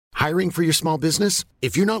Hiring for your small business?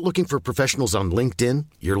 If you're not looking for professionals on LinkedIn,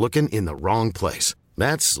 you're looking in the wrong place.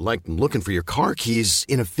 That's like looking for your car keys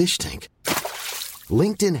in a fish tank.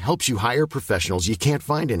 LinkedIn helps you hire professionals you can't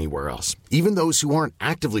find anywhere else, even those who aren't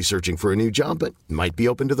actively searching for a new job but might be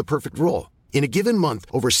open to the perfect role. In a given month,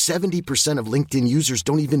 over 70% of LinkedIn users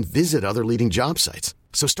don't even visit other leading job sites.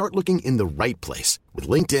 So start looking in the right place. With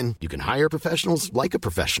LinkedIn, you can hire professionals like a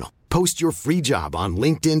professional. Post your free job on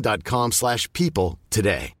linkedin.com/people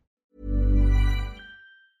today.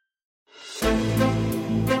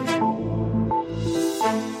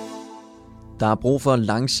 Der er brug for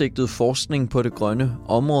langsigtet forskning på det grønne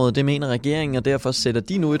område, det mener regeringen, og derfor sætter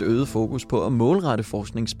de nu et øget fokus på at målrette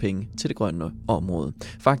forskningspenge til det grønne område.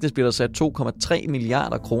 Faktisk bliver der sat 2,3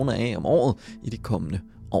 milliarder kroner af om året i de kommende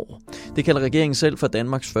år. Det kalder regeringen selv for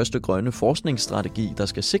Danmarks første grønne forskningsstrategi, der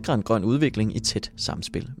skal sikre en grøn udvikling i tæt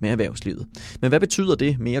samspil med erhvervslivet. Men hvad betyder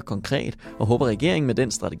det mere konkret, og håber regeringen med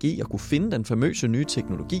den strategi at kunne finde den famøse nye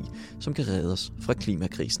teknologi, som kan redde os fra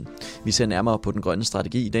klimakrisen? Vi ser nærmere på den grønne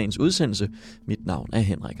strategi i dagens udsendelse. Mit navn er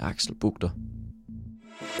Henrik Axel Bugter.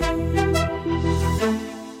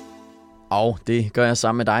 Og det gør jeg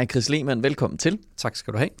sammen med dig, Chris Lehmann. Velkommen til. Tak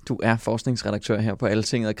skal du have. Du er forskningsredaktør her på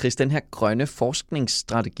Altinget. Og Chris, den her grønne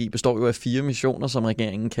forskningsstrategi består jo af 4 missioner, som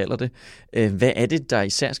regeringen kalder det. Hvad er det, der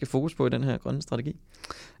især skal fokus på i den her grønne strategi?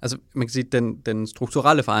 Altså, man kan sige, at den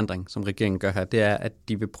strukturelle forandring, som regeringen gør her, det er, at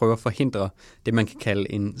de vil prøve at forhindre det, man kan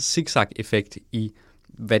kalde en zigzag-effekt i,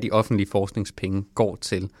 hvad de offentlige forskningspenge går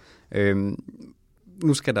til.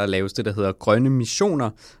 Nu skal der laves det, der hedder grønne missioner,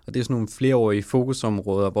 og det er sådan nogle flereårige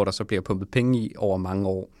fokusområder, hvor der så bliver pumpet penge i over mange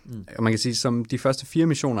år. Og man kan sige, som de første 4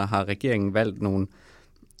 missioner har regeringen valgt nogle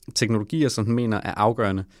teknologier, som den mener er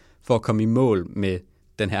afgørende for at komme i mål med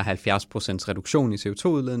den her 70% reduktion i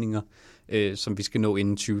CO2-udledninger, som vi skal nå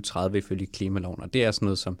inden 2030 ifølge klimaloven. Og det er sådan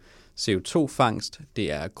noget som CO2-fangst,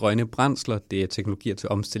 det er grønne brændsler, det er teknologier til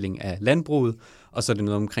omstilling af landbruget, og så er det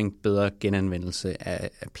noget omkring bedre genanvendelse af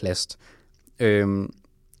plast.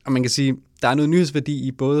 Og man kan sige, der er noget nyhedsværdi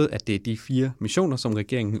i både, at det er de 4 missioner, som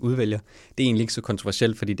regeringen udvælger. Det er egentlig ikke så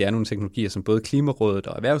kontroversielt, fordi det er nogle teknologier, som både Klimarådet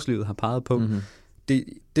og erhvervslivet har peget på. Mm-hmm.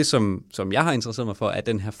 Det som jeg har interesseret mig for, er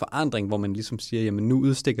den her forandring, hvor man ligesom siger, jamen nu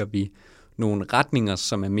udstikker vi nogle retninger,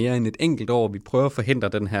 som er mere end et enkelt år. Vi prøver at forhindre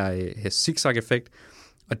den her zigzag-effekt,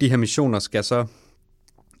 og de her missioner skal så,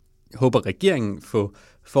 håber regeringen, få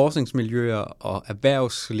forskningsmiljøer og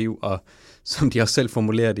erhvervsliv, og som de også selv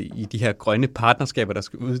formulerer det, i de her grønne partnerskaber, der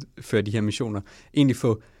skal udføre de her missioner, egentlig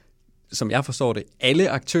få, som jeg forstår det, alle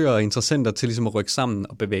aktører og interessenter til ligesom at rykke sammen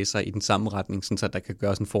og bevæge sig i den samme retning, så der kan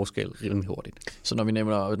gøres en forskel rimelig hurtigt. Så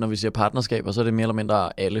når vi siger partnerskaber, så er det mere eller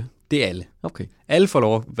mindre alle? Det er alle. Okay. Alle får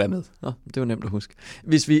lov at være med. Nå, det er jo nemt at huske.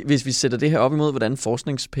 Hvis vi sætter det her op imod, hvordan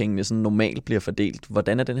forskningspengene sådan normalt bliver fordelt,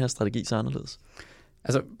 hvordan er den her strategi så anderledes?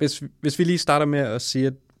 Altså, hvis vi lige starter med at sige,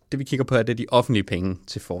 at det vi kigger på, er det de offentlige penge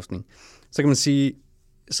til forskning. Så kan man sige,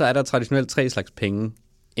 så er der traditionelt 3 slags penge,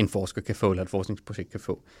 en forsker kan få, eller et forskningsprojekt kan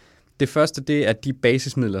få. Det første, det er de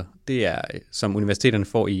basismidler, det er, som universiteterne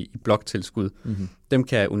får i bloktilskud. Mm-hmm. Dem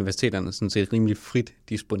kan universiteterne sådan set rimelig frit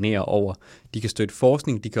disponere over. De kan støtte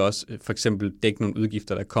forskning, de kan også for eksempel dække nogle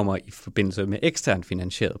udgifter, der kommer i forbindelse med eksternt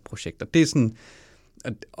finansierede projekter. Det er sådan,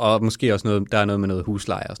 og måske også noget, der er noget med noget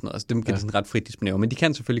husleje og sådan noget. Altså dem kan de sådan ret frit disponere, men de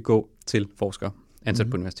kan selvfølgelig gå til forskere ansat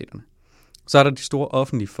på universiteterne. Så er der de store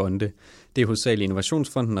offentlige fonde. Det er hovedsageligt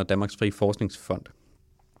Innovationsfonden og Danmarks Frie Forskningsfond.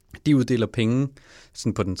 De uddeler penge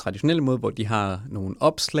sådan på den traditionelle måde, hvor de har nogle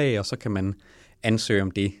opslag, og så kan man ansøge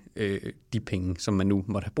om det, de penge, som man nu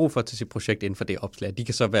måtte have brug for til sit projekt inden for det opslag. De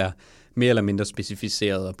kan så være mere eller mindre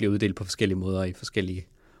specificeret og blive uddelt på forskellige måder i forskellige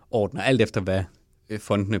ordner, alt efter hvad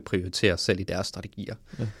fondene prioriterer selv i deres strategier.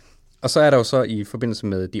 Ja. Og så er der jo så i forbindelse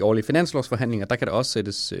med de årlige finanslovsforhandlinger, der kan der også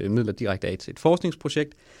sættes midler direkte af til et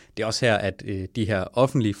forskningsprojekt. Det er også her, at de her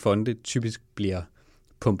offentlige fonde typisk bliver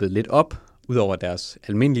pumpet lidt op. Udover deres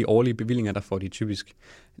almindelige årlige bevillinger, der får de typisk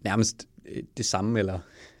nærmest det samme, eller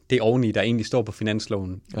det oveni, der egentlig står på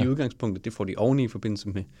finansloven i udgangspunktet, det får de oveni i forbindelse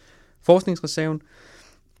med forskningsreserven.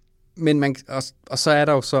 Men og så er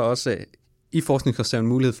der jo så også i forskningsreserven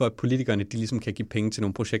mulighed for, at politikerne de ligesom kan give penge til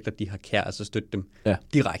nogle projekter, de har kær, altså støtte dem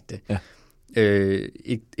direkte. Ja.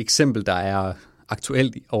 Et eksempel, der er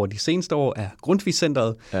aktuelt over de seneste år, er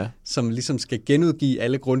Grundtvig-centret, som ligesom skal genudgive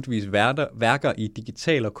alle Grundtvigs værker i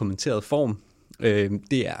digital og kommenteret form.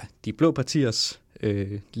 Det er de blå partiers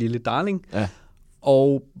lille darling. Ja.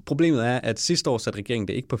 Og problemet er, at sidste år satte regeringen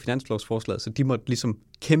det ikke på finanslovsforslaget, så de måtte ligesom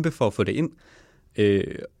kæmpe for at få det ind.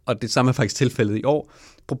 Og det samme er faktisk tilfældet i år.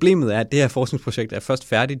 Problemet er, at det her forskningsprojekt er først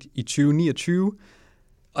færdigt i 2029,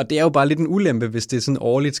 Og det er jo bare lidt en ulempe, hvis det sådan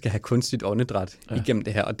årligt skal have kunstigt åndedræt igennem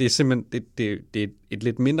det her. Og det er simpelthen det er et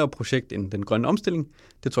lidt mindre projekt end den grønne omstilling.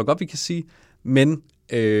 Det tror jeg godt, vi kan sige. Men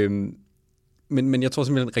jeg tror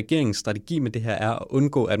simpelthen, at regeringens strategi med det her er at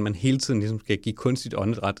undgå, at man hele tiden ligesom skal give kunstigt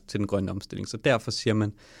åndedræt til den grønne omstilling. Så derfor siger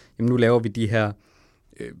man, jamen nu laver vi de her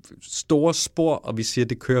store spor, og vi siger, at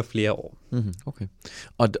det kører flere år. Mm-hmm, okay.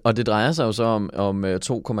 Og det drejer sig jo så om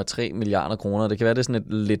 2,3 milliarder kroner. Det kan være, det er sådan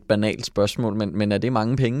et lidt banalt spørgsmål, men er det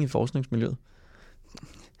mange penge i forskningsmiljøet?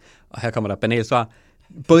 Og her kommer der et banalt svar.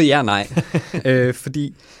 Både ja og nej.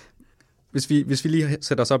 Fordi hvis vi lige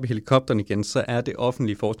sætter os op i helikopteren igen, så er det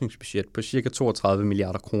offentlige forskningsbudget på cirka 32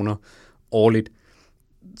 milliarder kroner årligt.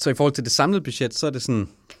 Så i forhold til det samlede budget, så er det sådan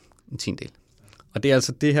en tiendedel. Og det er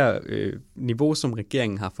altså det her niveau, som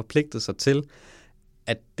regeringen har forpligtet sig til,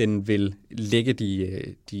 at den vil lægge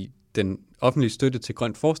den offentlige støtte til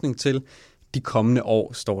grøn forskning til de kommende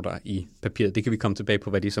år, står der i papiret. Det kan vi komme tilbage på,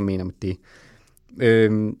 hvad de så mener med det.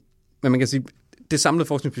 Men man kan sige, det samlede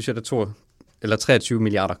forskningsbudget er 23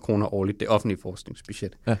 milliarder kroner årligt, det offentlige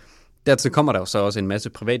forskningsbudget. Ja. Dertil kommer der jo så også en masse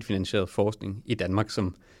privatfinansieret forskning i Danmark,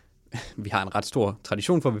 som vi har en ret stor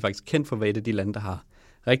tradition for. Vi er faktisk kendt for, hvad det er de lande, der har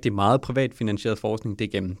rigtig meget privatfinansieret forskning. Det er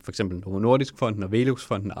gennem for eksempel Novo Nordisk Fonden og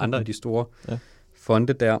Velux-fonden og andre af de store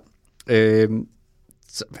fonde der.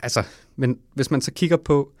 Men hvis man så kigger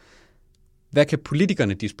på, hvad kan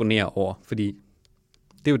politikerne disponere over? Fordi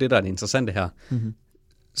det er jo det, der er det interessante her. Mm-hmm.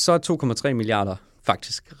 Så er 2,3 milliarder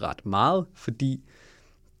faktisk ret meget, fordi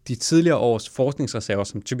de tidligere års forskningsreserver,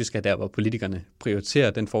 som typisk er der, hvor politikerne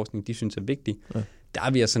prioriterer den forskning, de synes er vigtig, der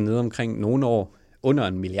er vi altså nede omkring nogle år under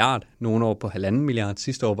 1 milliard, nogle år på 1,5 milliard,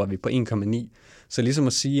 sidste år var vi på 1,9. Så ligesom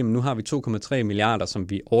at sige, at nu har vi 2,3 milliarder, som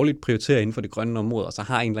vi årligt prioriterer inden for det grønne område, og så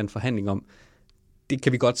har en eller anden forhandling om, det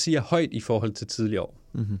kan vi godt sige er højt i forhold til tidligere år.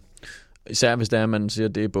 Mm-hmm. Især hvis det er, at man siger,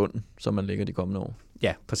 at det er bunden, som man lægger de kommende år.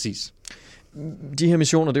 Ja, præcis. De her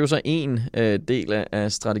missioner, det er jo så en del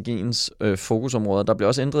af strategiens fokusområder. Der bliver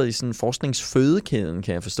også ændret i sådan forskningsfødekæden,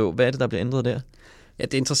 kan jeg forstå. Hvad er det, der bliver ændret der? Ja,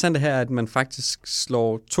 det interessante her er, at man faktisk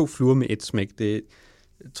slår 2 fluer med et smæk. Det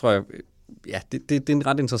tror jeg, det er en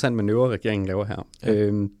ret interessant manøvre, regeringen laver her.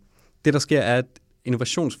 Ja. Det, der sker, er, at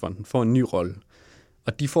Innovationsfonden får en ny rolle.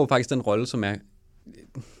 Og de får faktisk den rolle, som er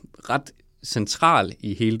ret central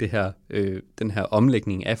i hele det her, den her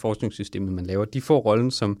omlægning af forskningssystemet, man laver. De får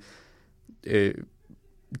rollen som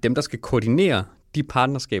dem, der skal koordinere de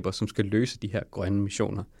partnerskaber, som skal løse de her grønne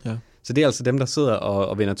missioner. Ja. Så det er altså dem, der sidder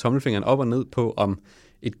og vender tommelfingeren op og ned på, om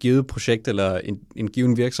et givet projekt eller en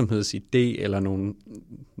given virksomheds idé eller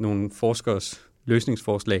nogle forskers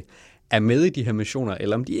løsningsforslag er med i de her missioner,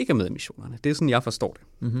 eller om de ikke er med i missionerne. Det er sådan, jeg forstår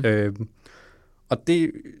det. Mm-hmm. Og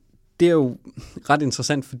det er jo ret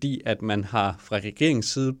interessant, fordi at man har fra regeringens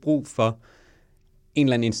side brug for en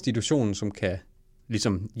eller anden institution, som kan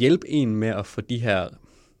ligesom hjælpe en med at få de her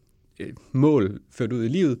mål ført ud i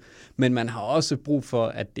livet, men man har også brug for,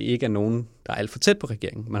 at det ikke er nogen, der er alt for tæt på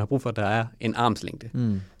regeringen. Man har brug for, at der er en armslængde.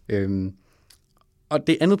 Og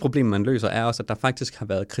det andet problem, man løser, er også, at der faktisk har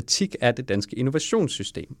været kritik af det danske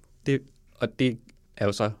innovationssystem. Det er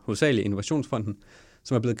jo så hovedsageligt Innovationsfonden,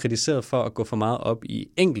 som er blevet kritiseret for at gå for meget op i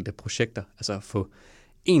enkelte projekter, altså at få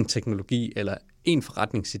en teknologi, eller en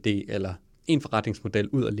forretningsidé, eller en forretningsmodel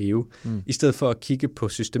ud at leve, i stedet for at kigge på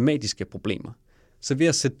systematiske problemer. Så ved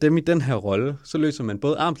at sætte dem i den her rolle, så løser man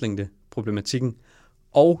både armslængdeproblematikken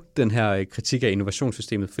og den her kritik af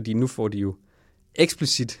innovationssystemet, fordi nu får de jo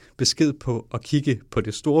eksplicit besked på at kigge på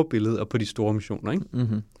det store billede og på de store missioner. Ikke?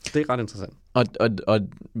 Mm-hmm. Det er ret interessant. Og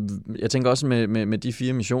jeg tænker også med de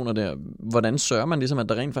 4 missioner der, hvordan sørger man ligesom, at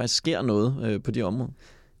der rent faktisk sker noget på de områder?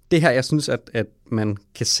 Det her, jeg synes, at man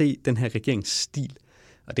kan se den her regeringsstil,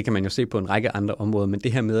 og det kan man jo se på en række andre områder, men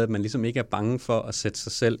det her med, at man ligesom ikke er bange for at sætte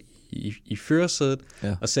sig selv i førersædet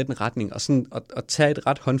og sætte en retning, og sådan at tage et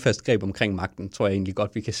ret håndfast greb omkring magten, tror jeg egentlig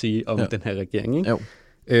godt, vi kan sige om den her regering. Ikke?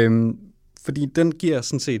 Fordi den giver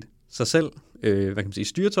sådan set sig selv, hvad kan man sige,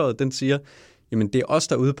 styretøjet, den siger, jamen det er os,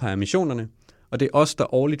 der udpeger missionerne, og det er os,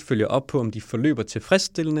 der årligt følger op på, om de forløber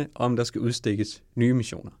tilfredsstillende, og om der skal udstikkes nye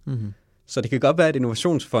missioner. Mm-hmm. Så det kan godt være, at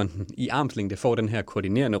Innovationsfonden i armslængde får den her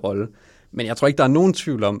koordinerende rolle, men jeg tror ikke, der er nogen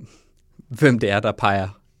tvivl om, hvem det er, der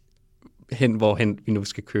peger hen, hvorhen vi nu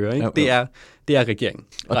skal køre. Ikke? Det er regeringen,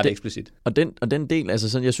 ret eksplicit. Og den del, altså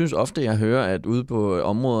sådan, jeg synes ofte, jeg hører, at ude på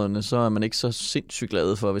områderne, så er man ikke så sindssygt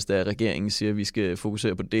glad for, hvis der er regeringen siger, at vi skal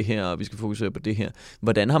fokusere på det her, og vi skal fokusere på det her.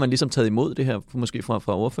 Hvordan har man ligesom taget imod det her, måske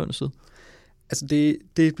fra ordførernes side? Altså, det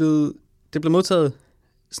er blevet modtaget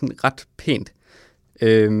sådan ret pænt.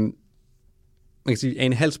 man kan sige,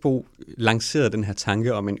 Ane Halsboe lancerede den her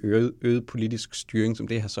tanke om en øget politisk styring, som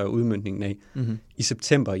det her så er udmøntningen af, i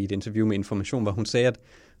september i et interview med Information, hvor hun sagde, at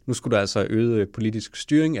nu skulle der altså øget politisk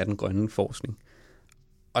styring af den grønne forskning.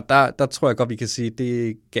 Og der tror jeg godt, vi kan sige, at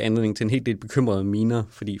det gav anledning til en helt del bekymrede miner,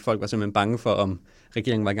 fordi folk var simpelthen bange for, om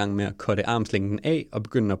regeringen var i gang med at korte armslængden af og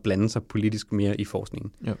begynde at blande sig politisk mere i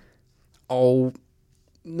forskningen. Ja. Og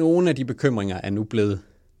nogle af de bekymringer er nu blevet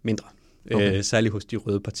mindre, særligt hos de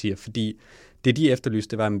røde partier, fordi det de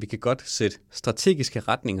efterlyste var, at vi kan godt sætte strategiske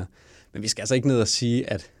retninger, men vi skal altså ikke ned og sige,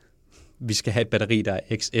 at vi skal have et batteri, der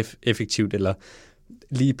er effektivt, eller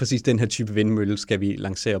lige præcis den her type vindmølle skal vi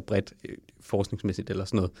lancere bredt forskningsmæssigt eller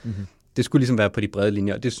sådan noget. Mm-hmm. Det skulle ligesom være på de brede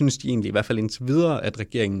linjer, og det synes de egentlig i hvert fald indtil videre, at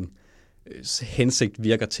regeringens hensigt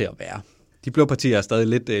virker til at være. De blå partier er stadig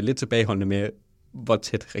lidt tilbageholdende med, hvor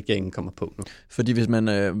tæt regeringen kommer på nu. Fordi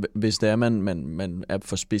hvis det er, man er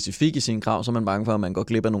for specifik i sine krav, så er man bange for, at man går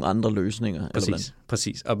glip af nogle andre løsninger.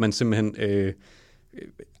 Præcis. Og man simpelthen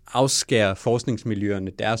afskærer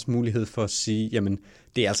forskningsmiljøerne deres mulighed for at sige, jamen,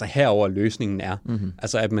 det er altså herover løsningen er. Mm-hmm.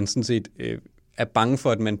 Altså, at man sådan set er bange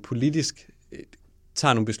for, at man politisk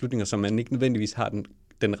tager nogle beslutninger, som man ikke nødvendigvis har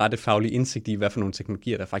den rette faglige indsigt i, hvad for nogle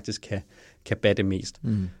teknologier, der faktisk kan batte mest.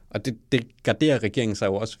 Mm. Og det garderer regeringen sig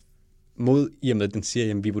jo også mod, i og med, at den siger,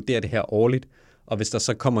 jamen, vi vurderer det her årligt, og hvis der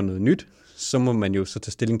så kommer noget nyt, så må man jo så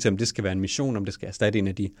tage stilling til, om det skal være en mission, om det skal erstatte en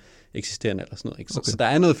af de eksisterende eller sådan noget. Ikke? Så der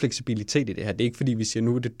er noget fleksibilitet i det her. Det er ikke fordi, vi siger,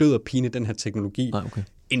 nu er det død og pine, den her teknologi,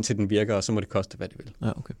 indtil den virker, og så må det koste, hvad det vil.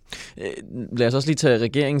 Ja, okay. Lad os også lige tage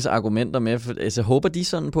regeringens argumenter med. Altså, håber de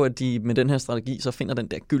sådan på, at de med den her strategi, så finder den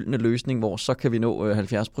der gyldne løsning, hvor så kan vi nå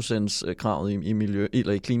 70% kravet i miljø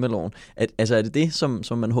eller i klimaloven. Er det det,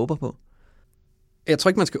 som man håber på? Jeg tror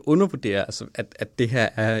ikke, man skal undervurdere, altså, at det her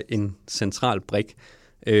er en central brik.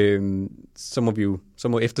 Så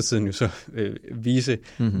må eftertiden jo så vise,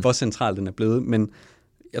 hvor central den er blevet. Men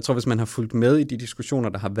jeg tror, hvis man har fulgt med i de diskussioner,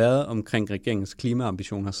 der har været omkring regeringens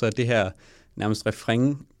klimaambitioner, så er det her nærmest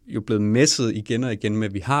refræng jo blevet messet igen og igen med,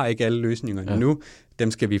 at vi har ikke alle løsninger endnu.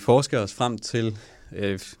 Dem skal vi forske os frem til,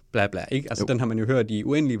 bla bla. Ikke? Altså, den har man jo hørt i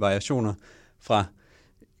uendelige variationer fra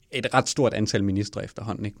et ret stort antal ministre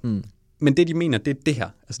efterhånden. Ikke? Mm. Men det, de mener, det er det her.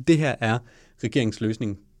 Altså, det her er regeringens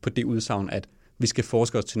løsning på det udsagn, at vi skal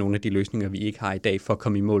forske os til nogle af de løsninger, vi ikke har i dag, for at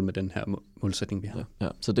komme i mål med den her målsætning, vi har. Ja,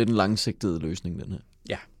 så det er den langsigtede løsning, den her.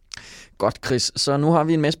 Ja. Godt, Chris. Så nu har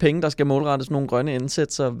vi en masse penge, der skal målrettes nogle grønne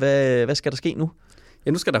indsatser. Hvad skal der ske nu?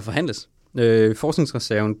 Ja, nu skal der forhandles.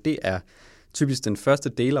 Forskningsreserven, det er typisk den første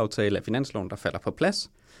delaftale af finansloven, der falder på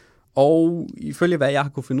plads. Og ifølge hvad jeg har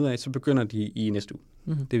kunnet finde ud af, så begynder de i næste uge.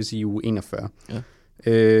 Mm-hmm. Det vil sige uge 41. Ja.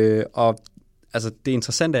 Og altså, det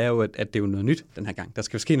interessante er jo, at det er jo noget nyt den her gang. Der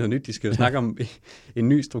skal jo ske noget nyt. De skal jo snakke om en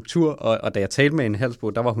ny struktur, og da jeg talte med Ane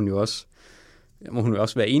Halsboe, der var hun jo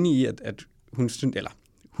også være enig i, at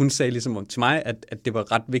hun sagde ligesom til mig, at det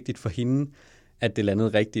var ret vigtigt for hende, at det landede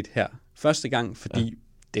rigtigt her første gang, fordi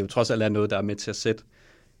det jo trods alt er noget, der er med til at sætte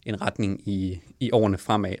en retning i årene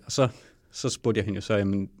fremad. Og så spurgte jeg hende jo så,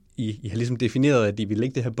 jamen, I har ligesom defineret, at I vil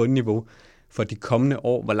lægge det her bundniveau for de kommende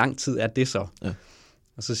år. Hvor lang tid er det så? Ja.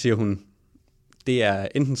 Og så siger hun, det er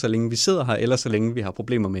enten så længe vi sidder her, eller så længe vi har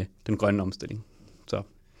problemer med den grønne omstilling.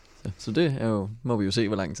 Så det er jo, må vi jo se,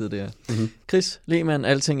 hvor lang tid det er. Mm-hmm. Chris Lehmann,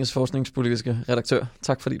 Altingets forskningspolitiske redaktør.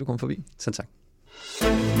 Tak fordi du kom forbi. Selv tak.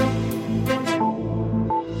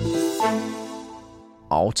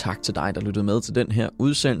 Og tak til dig, der lyttede med til den her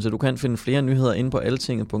udsendelse. Du kan finde flere nyheder inde på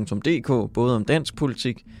altinget.dk, både om dansk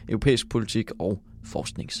politik, europæisk politik og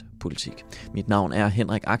forskningspolitik. Mit navn er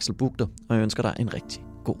Henrik Axel Bugter, og jeg ønsker dig en rigtig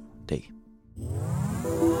god dag.